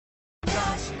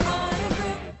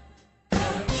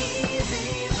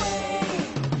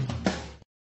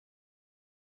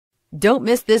Don't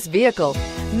miss this vehicle.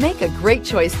 Make a great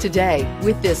choice today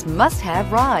with this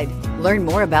must-have ride. Learn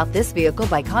more about this vehicle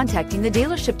by contacting the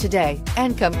dealership today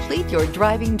and complete your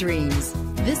driving dreams.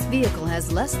 This vehicle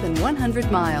has less than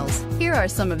 100 miles. Here are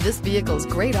some of this vehicle's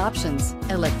great options: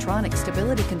 electronic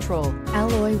stability control,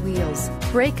 alloy wheels,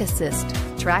 brake assist,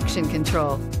 traction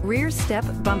control, rear step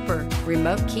bumper,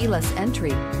 remote keyless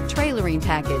entry, trailering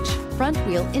package, front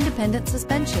wheel independent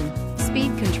suspension,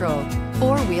 speed control,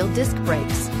 four-wheel disc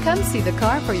brakes. Come see the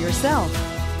car for yourself.